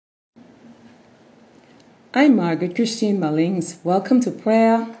I'm Margaret Christine Mullings. Welcome to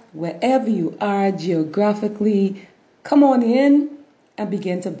prayer. Wherever you are geographically, come on in and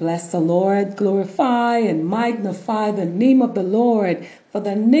begin to bless the Lord. Glorify and magnify the name of the Lord. For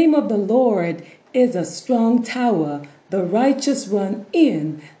the name of the Lord is a strong tower. The righteous run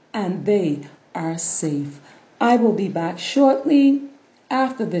in and they are safe. I will be back shortly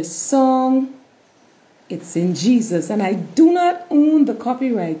after this song. It's in Jesus, and I do not own the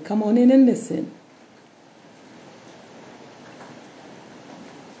copyright. Come on in and listen.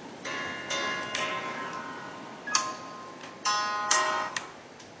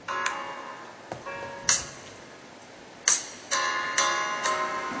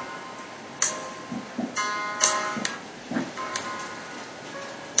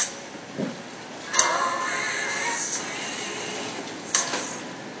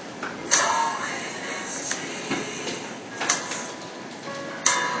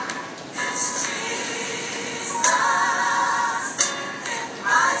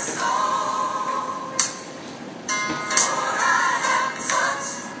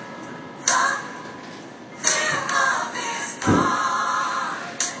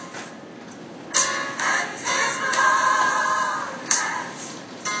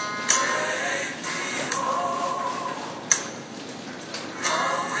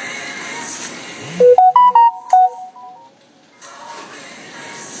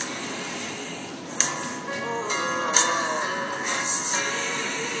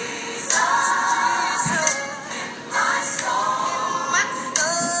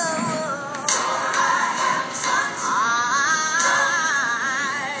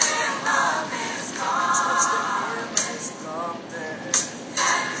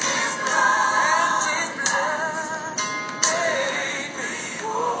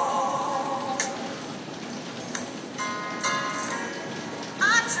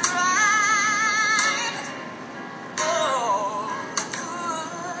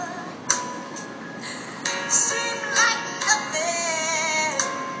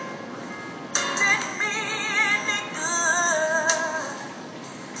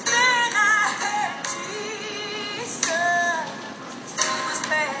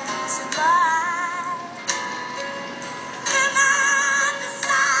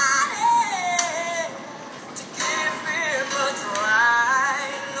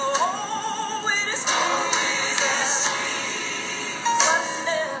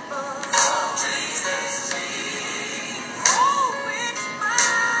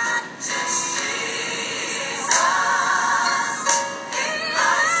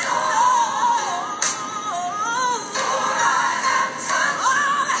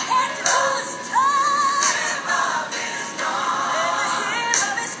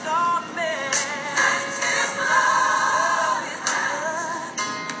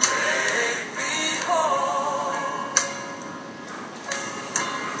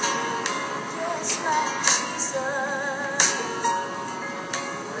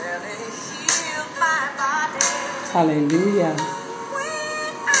 Hallelujah.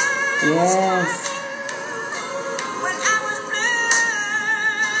 Yes.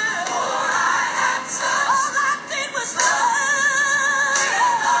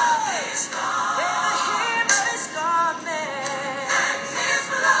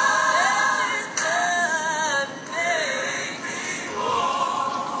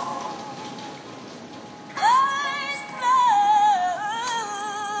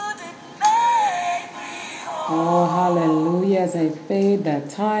 Oh, hallelujah. As I played that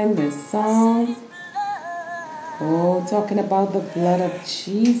timeless song. Oh, talking about the blood of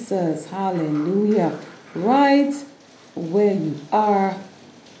Jesus. Hallelujah. Right where you are.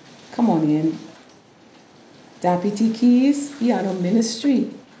 Come on in. Deputy Keys, Piano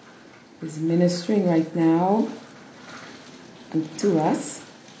Ministry, is ministering right now to us.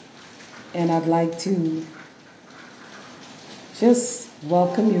 And I'd like to just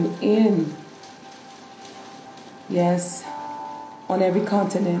welcome you in. Yes, on every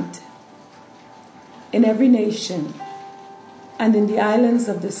continent, in every nation, and in the islands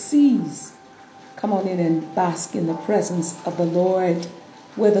of the seas. Come on in and bask in the presence of the Lord,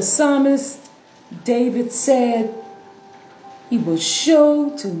 where the psalmist David said, "He will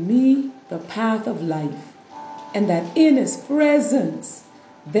show to me the path of life, and that in his presence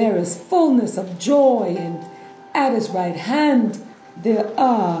there is fullness of joy, and at his right hand there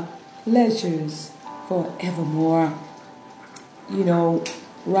are pleasures forevermore." You know,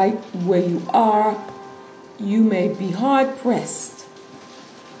 right where you are, you may be hard pressed.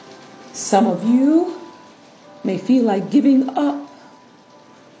 Some of you may feel like giving up,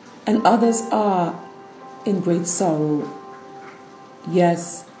 and others are in great sorrow.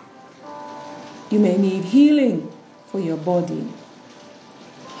 Yes, You may need healing for your body.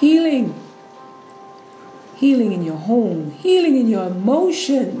 Healing. Healing in your home. Healing in your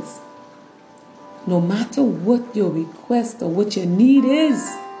emotions. No matter what your request or what your need is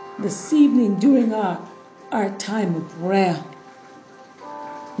this evening during our time of prayer,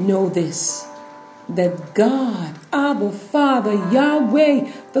 know this, that God, Abba Father,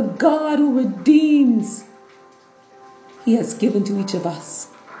 Yahweh, the God who redeems, He has given to each of us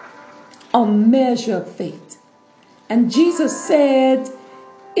a measure of faith. And Jesus said,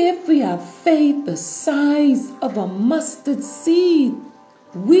 if we have faith the size of a mustard seed,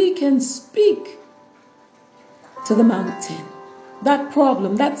 we can speak to the mountain. That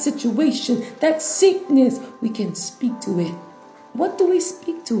problem, that situation, that sickness, we can speak to it. What do we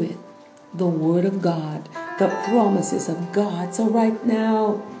speak to it? The Word of God, the promises of God. So right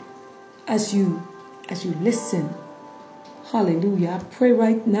now, as you listen, hallelujah, I pray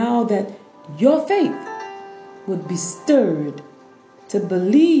right now that your faith would be stirred to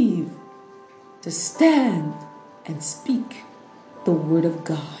believe, to stand and speak the Word of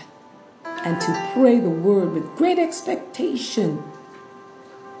God, and to pray the Word with great expectation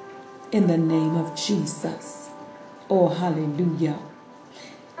in the name of Jesus. Oh, hallelujah.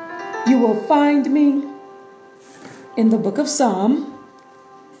 You will find me in the book of Psalm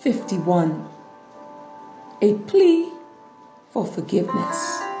 51, a plea for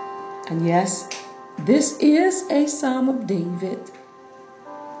forgiveness. And yes, this is a Psalm of David.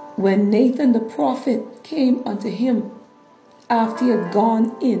 When Nathan the prophet came unto him after he had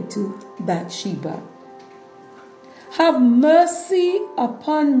gone into Bathsheba. Have mercy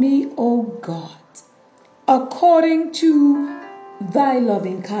upon me, O God, according to thy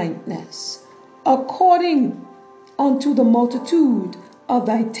loving kindness, according unto the multitude of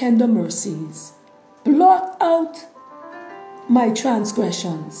thy tender mercies. Blot out my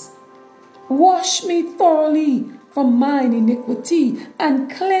transgressions. Wash me thoroughly from mine iniquity, and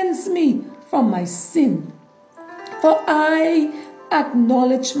cleanse me from my sin. For I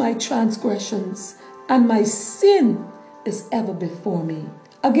acknowledge my transgressions, and my sin is ever before me.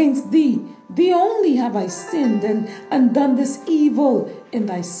 Against thee only have I sinned, and done this evil in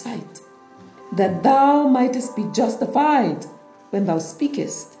thy sight, that thou mightest be justified when thou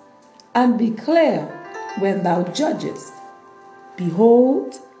speakest, and be clear when thou judgest.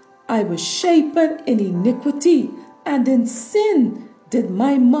 Behold, I was shapen in iniquity, and in sin did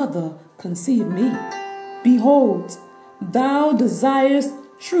my mother conceive me. Behold, thou desirest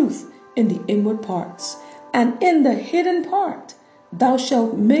truth in the inward parts, and in the hidden part thou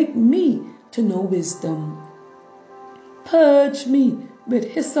shalt make me to know wisdom. Purge me with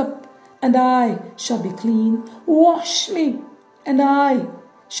hyssop, and I shall be clean. Wash me, and I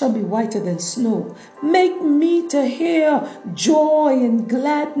shall be whiter than snow. Make me to hear joy and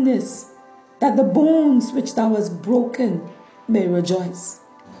gladness, that the bones which thou hast broken may rejoice.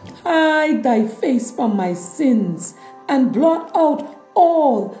 Hide thy face from my sins, and blot out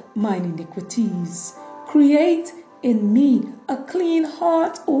all mine iniquities. Create in me a clean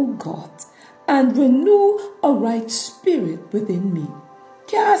heart, O God, and renew a right spirit within me.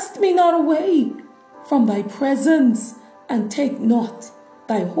 Cast me not away from thy presence, and take not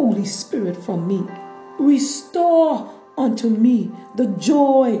thy Holy Spirit from me. Restore unto me the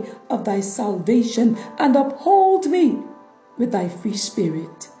joy of thy salvation, and uphold me with thy free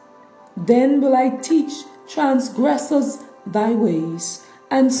spirit. Then will I teach transgressors thy ways,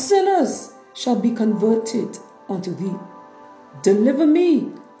 and sinners shall be converted unto thee. Deliver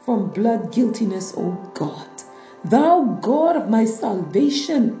me from blood guiltiness, O God, thou God of my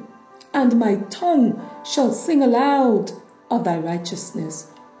salvation, and my tongue shall sing aloud of thy righteousness.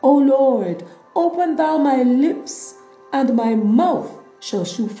 O Lord, open thou my lips, and my mouth shall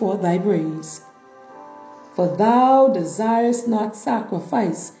shew forth thy praise. For thou desirest not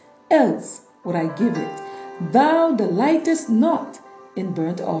sacrifice, else would I give it. Thou delightest not in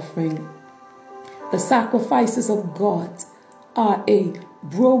burnt offering. The sacrifices of God are a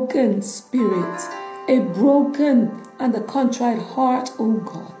broken spirit, a broken and a contrite heart, O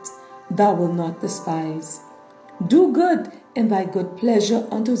God, thou wilt not despise. Do good in thy good pleasure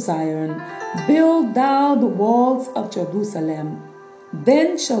unto Zion. Build thou the walls of Jerusalem.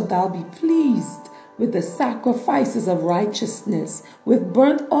 Then shalt thou be pleased with the sacrifices of righteousness, with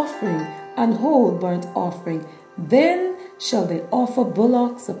burnt offering and whole burnt offering. Then shall they offer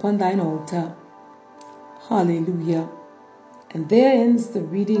bullocks upon thine altar. Hallelujah. And there ends the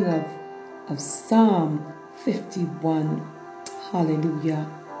reading of Psalm 51. Hallelujah.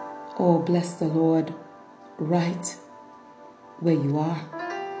 Oh, bless the Lord right where you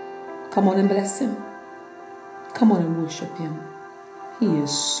are. Come on and bless him. Come on and worship him. He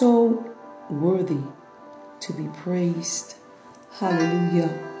is so worthy to be praised. Hallelujah.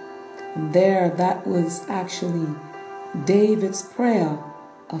 And there, that was actually David's prayer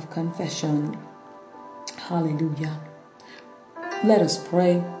of confession. Hallelujah. Let us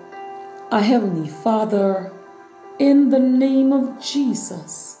pray. Our Heavenly Father, in the name of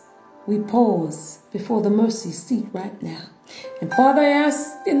Jesus, we pause before the mercy seat right now. And Father, I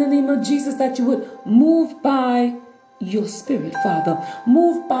ask in the name of Jesus that you would move by your Spirit, Father.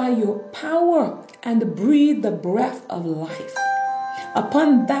 Move by your power and breathe the breath of life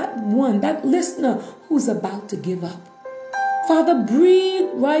upon that one, that listener who's about to give up. Father, breathe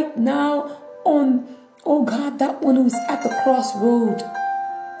right now on, oh God, that one who's at the crossroad,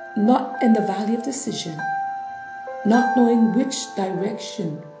 not in the valley of decision, not knowing which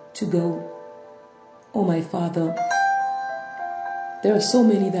direction to go. Oh, my Father, there are so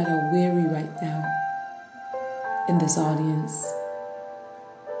many that are weary right now in this audience.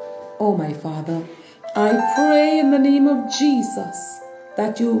 Oh, my Father, I pray in the name of Jesus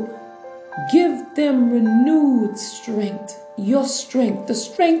that you give them renewed strength, your strength, the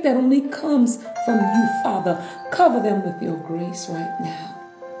strength that only comes from you, Father. Cover them with your grace right now.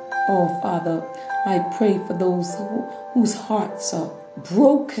 Oh, Father, I pray for those whose hearts are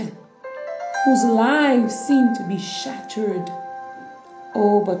broken, whose lives seem to be shattered.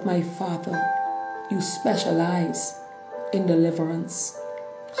 Oh, but my Father, you specialize in deliverance.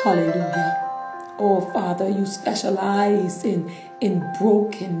 Hallelujah. Oh, Father, you specialize in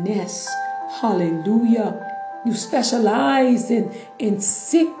brokenness. Hallelujah. You specialize in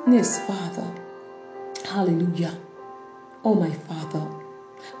sickness, Father. Hallelujah. Oh, my Father,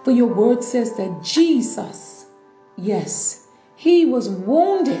 for your word says that Jesus, yes, he was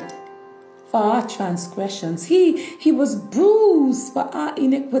wounded for our transgressions. He was bruised for our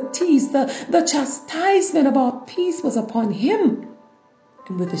iniquities. The chastisement of our peace was upon him.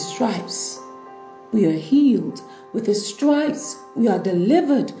 And with his stripes, we are healed. With his stripes, we are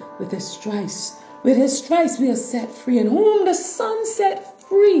delivered. With his stripes, we are set free. And whom the Son set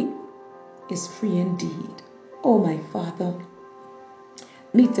free is free indeed. Oh, my Father,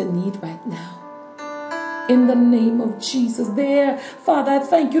 meet the need right now. In the name of Jesus, there, Father, I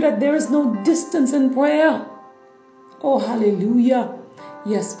thank you that there is no distance in prayer. Oh, hallelujah.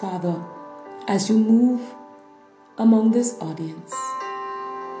 Yes, Father, as you move among this audience,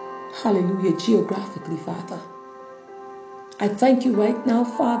 hallelujah, geographically, Father, I thank you right now,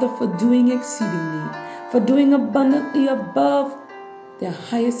 Father, for doing exceedingly, for doing abundantly above their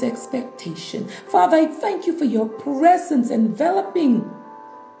highest expectation. Father, I thank you for your presence enveloping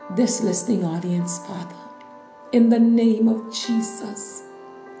this listening audience, Father. In the name of Jesus.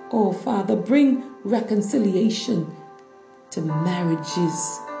 Oh, Father, bring reconciliation to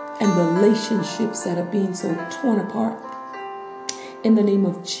marriages and relationships that are being so torn apart. In the name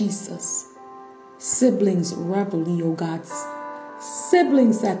of Jesus. Siblings rivalry, oh God.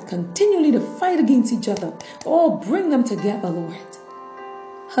 Siblings that continually to fight against each other. Oh, bring them together, Lord.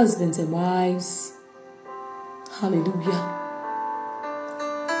 Husbands and wives. Hallelujah.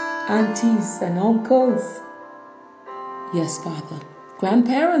 Aunties and uncles. Yes, Father.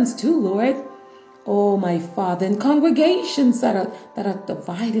 Grandparents too, Lord. Oh, my Father. And congregations that are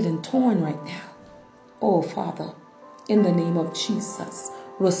divided and torn right now. Oh, Father, in the name of Jesus,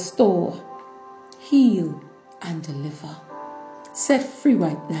 restore, heal, and deliver. Set free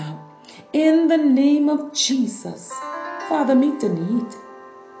right now. In the name of Jesus. Father, meet the need.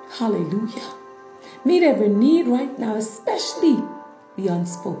 Hallelujah. Meet every need right now, especially the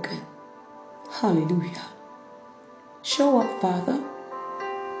unspoken. Hallelujah. Show up, Father.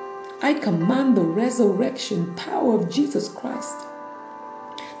 I command the resurrection power of Jesus Christ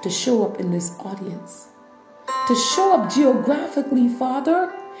to show up in this audience, to show up geographically,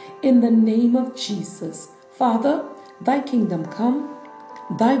 Father, in the name of Jesus. Father, thy kingdom come,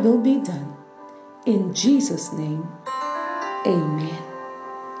 thy will be done. In Jesus' name, amen.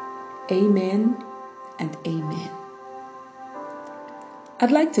 Amen and amen.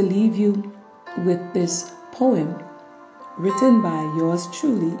 I'd like to leave you with this poem written by yours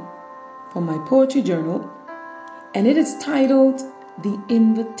truly from my poetry journal, and it is titled The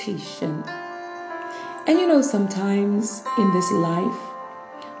Invitation. And you know, sometimes in this life,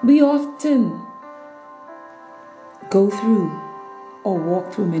 we often go through or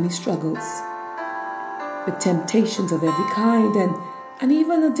walk through many struggles with temptations of every kind and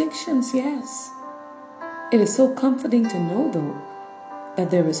even addictions, yes. It is so comforting to know, though,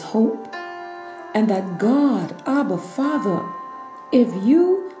 that there is hope and that God, Abba Father, if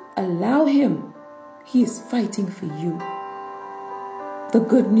you allow him, he is fighting for you. The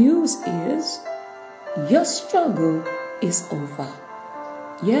good news is your struggle is over.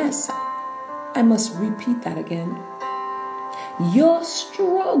 Yes, I must repeat that again. Your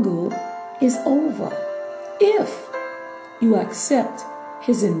struggle is over if you accept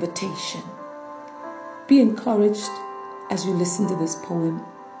his invitation. Be encouraged as you listen to this poem.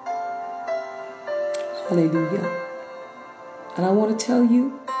 Hallelujah. And I want to tell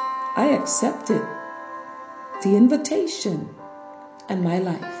you, I accepted the invitation and my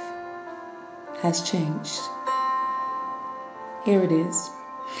life has changed. Here it is.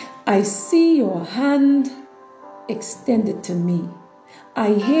 I see your hand extended to me.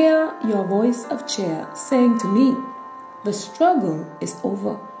 I hear your voice of cheer saying to me, the struggle is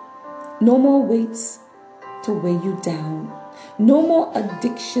over. No more weights to weigh you down. No more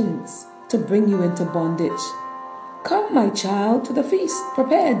addictions to bring you into bondage. Come, my child, to the feast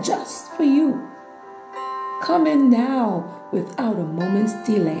prepared just for you. Come in now without a moment's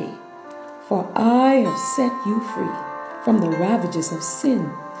delay. For I have set you free from the ravages of sin.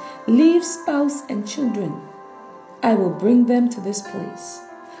 Leave spouse and children. I will bring them to this place.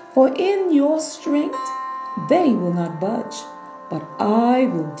 For in your strength they will not budge, but I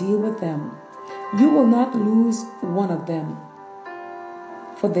will deal with them. You will not lose one of them,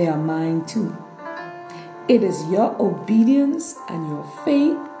 for they are mine too. It is your obedience and your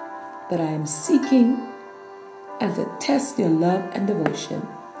faith that I am seeking, and to test your love and devotion.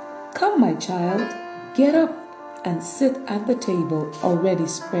 Come, my child, get up and sit at the table already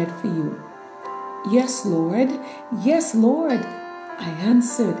spread for you. Yes, Lord. Yes, Lord. I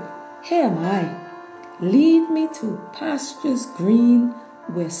answered, here am I. Lead me to pastures green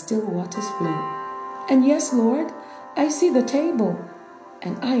where still waters flow. And yes, Lord, I see the table,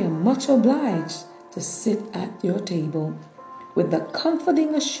 and I am much obliged to sit at your table with the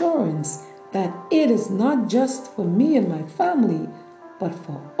comforting assurance that it is not just for me and my family, but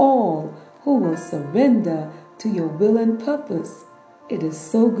for all who will surrender to your will and purpose. It is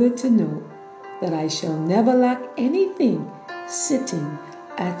so good to know that I shall never lack anything sitting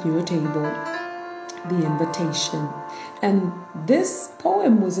at your table. The invitation. And this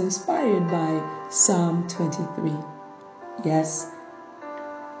poem was inspired by Psalm 23. Yes,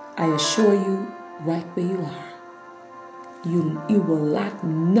 I assure you, right where you are, you will lack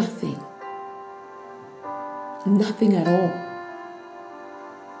nothing. Nothing at all.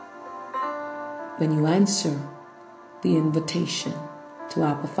 When you answer the invitation to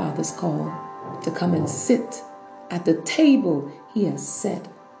Abba Father's call to come and sit at the table he has set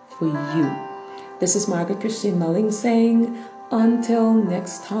for you. This is Margaret Christine Melling saying, until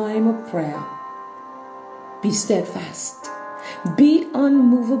next time of prayer, be steadfast, be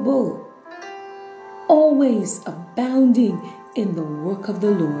unmovable, always abounding in the work of the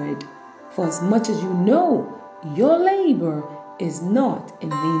Lord. For as much as you know, your labor is not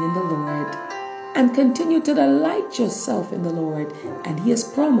in vain in the Lord. And continue to delight yourself in the Lord, and he has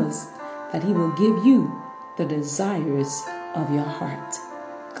promised that he will give you the desires of your heart.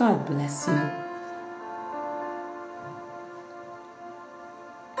 God bless you.